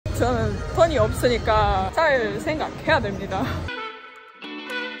저는 돈이 없으니까 잘 생각해야 됩니다.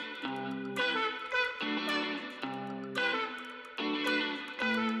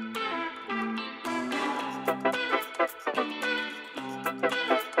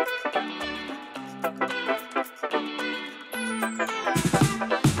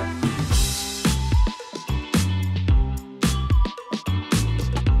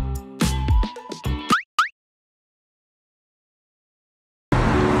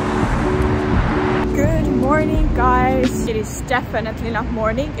 Morning guys, it is definitely not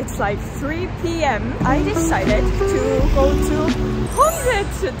morning, it's like 3 p.m. I decided to go to Hongdae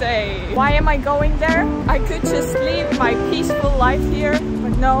today. Why am I going there? I could just live my peaceful life here,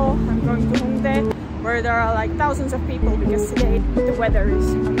 but no, I'm going to Hongdae where there are like thousands of people because today the weather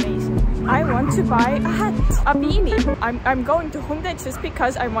is amazing. I want to buy a hat, a beanie. I'm going to Hongdae just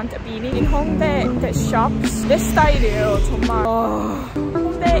because I want a beanie. In Hongdae, the shops, 내 스타일이에요, 정말.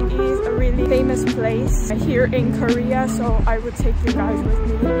 Hongdae is a really famous place here in Korea, so I would take you guys with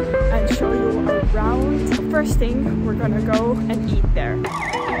me and show you around. First thing, we're gonna go and eat there.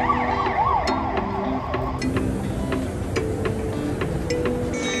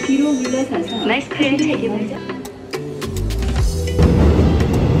 뒤로 물러서서 마스크를 착용하자.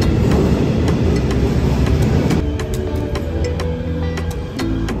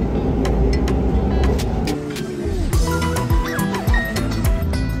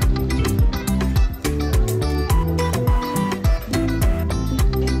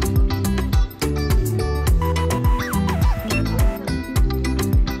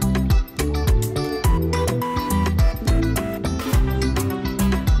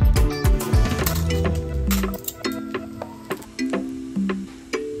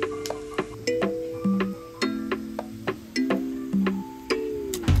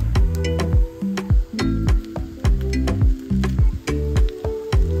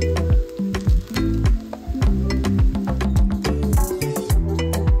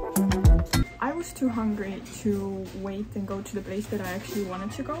 Too hungry to wait and go to the place that I actually wanted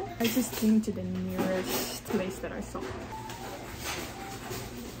to go. I just came to the nearest place that I saw.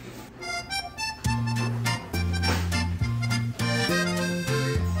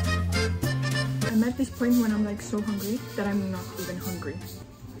 I'm at this point when I'm like so hungry that I'm not even hungry.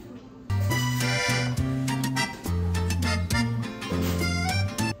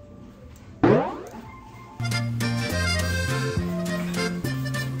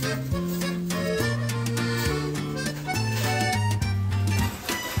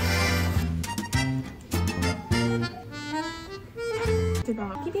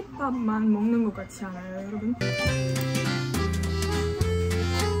 제가 비빔밥만 먹는 것 같지 않아요, 여러분?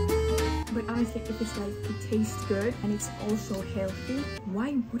 But honestly, if it's like it tastes good and it's also healthy,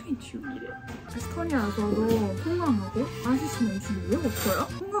 why wouldn't you eat it? 에스토니아에서도 건강하고 맛있는 음식이 왜 없어요?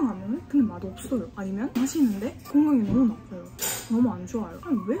 건강하면 근데 맛 없어요. 아니면 맛있는데 건강이 너무 나빠요. 너무 안 좋아요.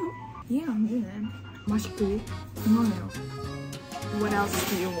 아니 왜요? 이해가 안 되네. 맛있고 건강해요. What else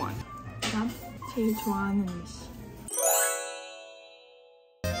do you want? 나 제일 좋아하는 음식.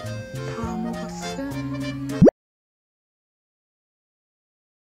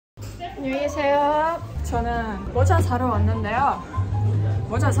 안녕히 계세요. 저는 모자 사러 왔는데요.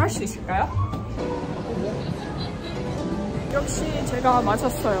 모자 살 수 있을까요? 역시 제가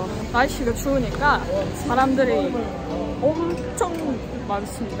맞았어요. 날씨가 추우니까 사람들이 엄청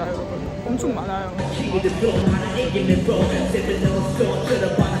많습니다, 여러분. 엄청 많아요.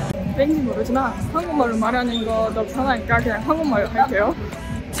 왠지 모르지만 한국말로 말하는 거 더 편하니까 그냥 한국말로 할게요.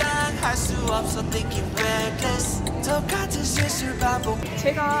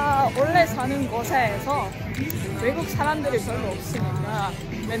 제가 원래 사는 곳에서 외국 사람들이 별로 없으니까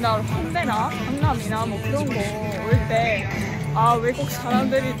맨날 홍대나 강남이나 뭐 그런 거 올 때 아 외국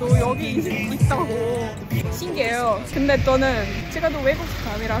사람들이 또 여기 있다고 신기해요. 근데 또는 제가 또 외국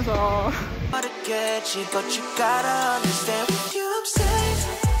사람이라서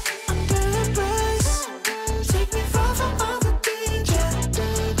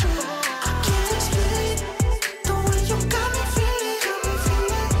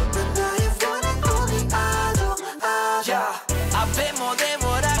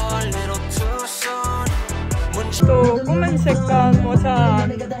또 검은색깔 모자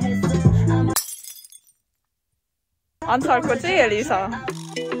안 살 거지, 엘리사?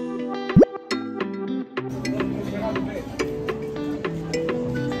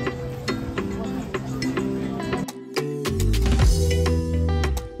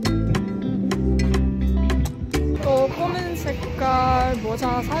 또 검은 색깔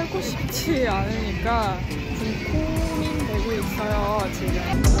모자 사고 싶지 않으니까 좀 고민되고 있어요, 지금.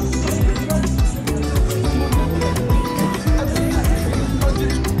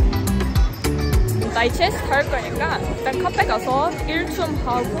 다이제스트 할 거니까 일단 카페 가서 일 좀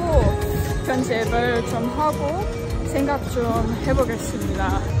하고 편집을 좀 하고 생각 좀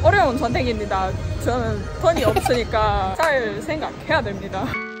해보겠습니다. 어려운 선택입니다. 저는 돈이 없으니까 잘 생각해야 됩니다.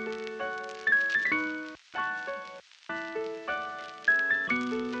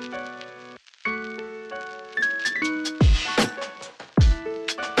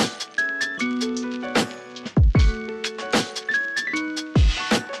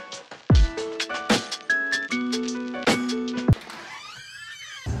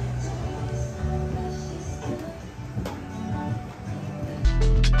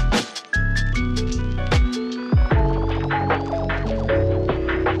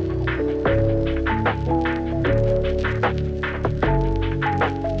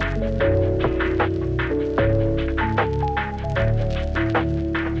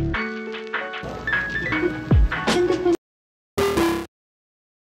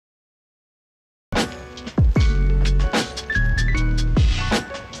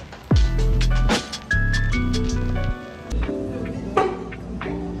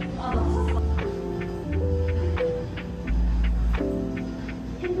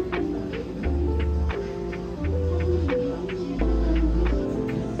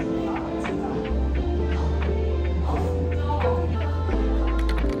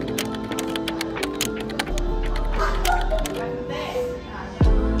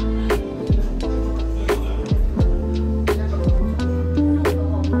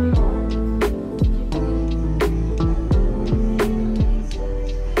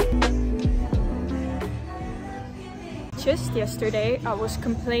 Just yesterday, I was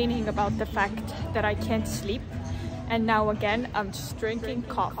complaining about the fact that I can't sleep, and now again, I'm just drinking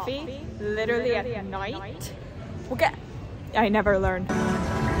coffee, literally at night. Okay, I never learned.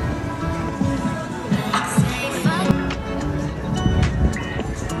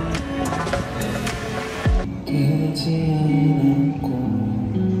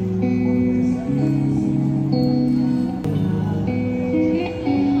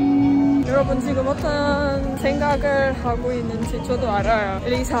 여러분 지금 어떤 생각을 하고 있는지 저도 알아요.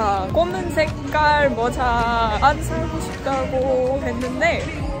 리사 검은 색깔 모자 안 사고 싶다고 했는데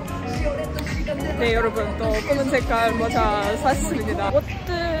네 여러분 또 검은 색깔 모자 샀습니다.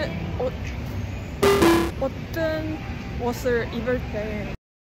 어떤 옷을 입을 때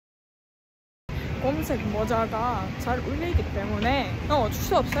검은색 모자가 잘 어울리기 때문에 어쩔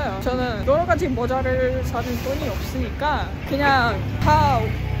수 없어요. 저는 여러 가지 모자를 사는 돈이 없으니까 그냥 다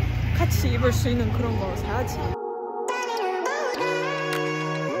같이 입을 수 있는 그런 거 사야지.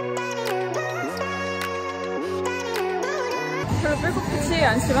 별로 배고프지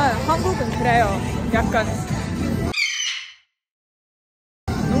않지만 한국은 그래요. 약간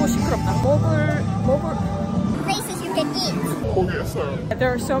너무 시끄럽다. 먹을 places you can eat. 포기했어요. There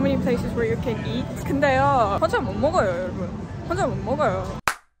are so many places where you can eat. 근데요 혼자 못 먹어요 여러분. 혼자 못 먹어요.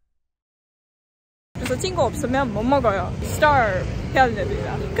 그래서 친구 없으면 못 먹어요. Starve 해야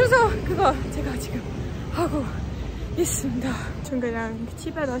됩니다. 그래서 그거 제가 지금 하고 있습니다. 전 그냥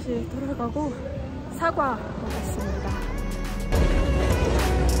집에 다시 돌아가고 사과 먹었습니다.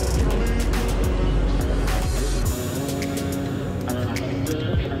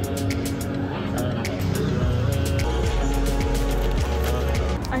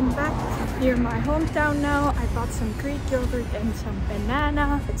 I'm back near my hometown now. I bought some Greek yogurt and some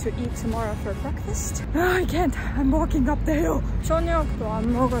banana to eat tomorrow for breakfast. I can't. I'm walking up the hill. 저녁도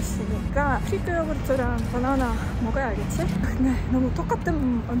안 먹었으니까 그릭 요거트랑 바나나 먹어야겠지? 근데 너무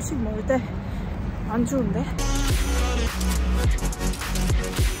똑같은 음식 먹을 때 안 좋은데?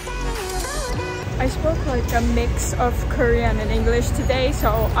 I spoke like a mix of Korean and English today,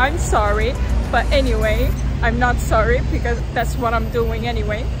 so I'm sorry. But anyway, I'm not sorry because that's what I'm doing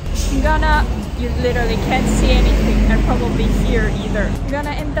anyway. You literally can't see anything and probably hear either. I'm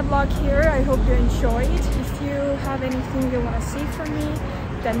gonna end the vlog here. I hope you enjoyed. If you have anything you wanna see from me,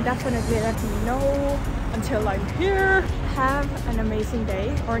 then definitely let me know. Until I'm here, have an amazing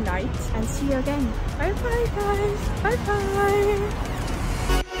day or night and see you again. Bye bye guys. Bye bye.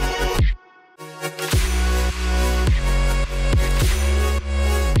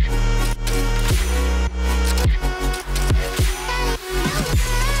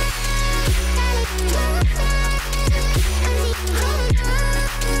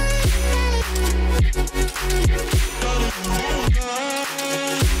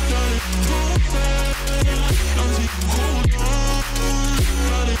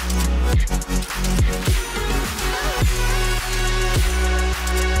 Hold on.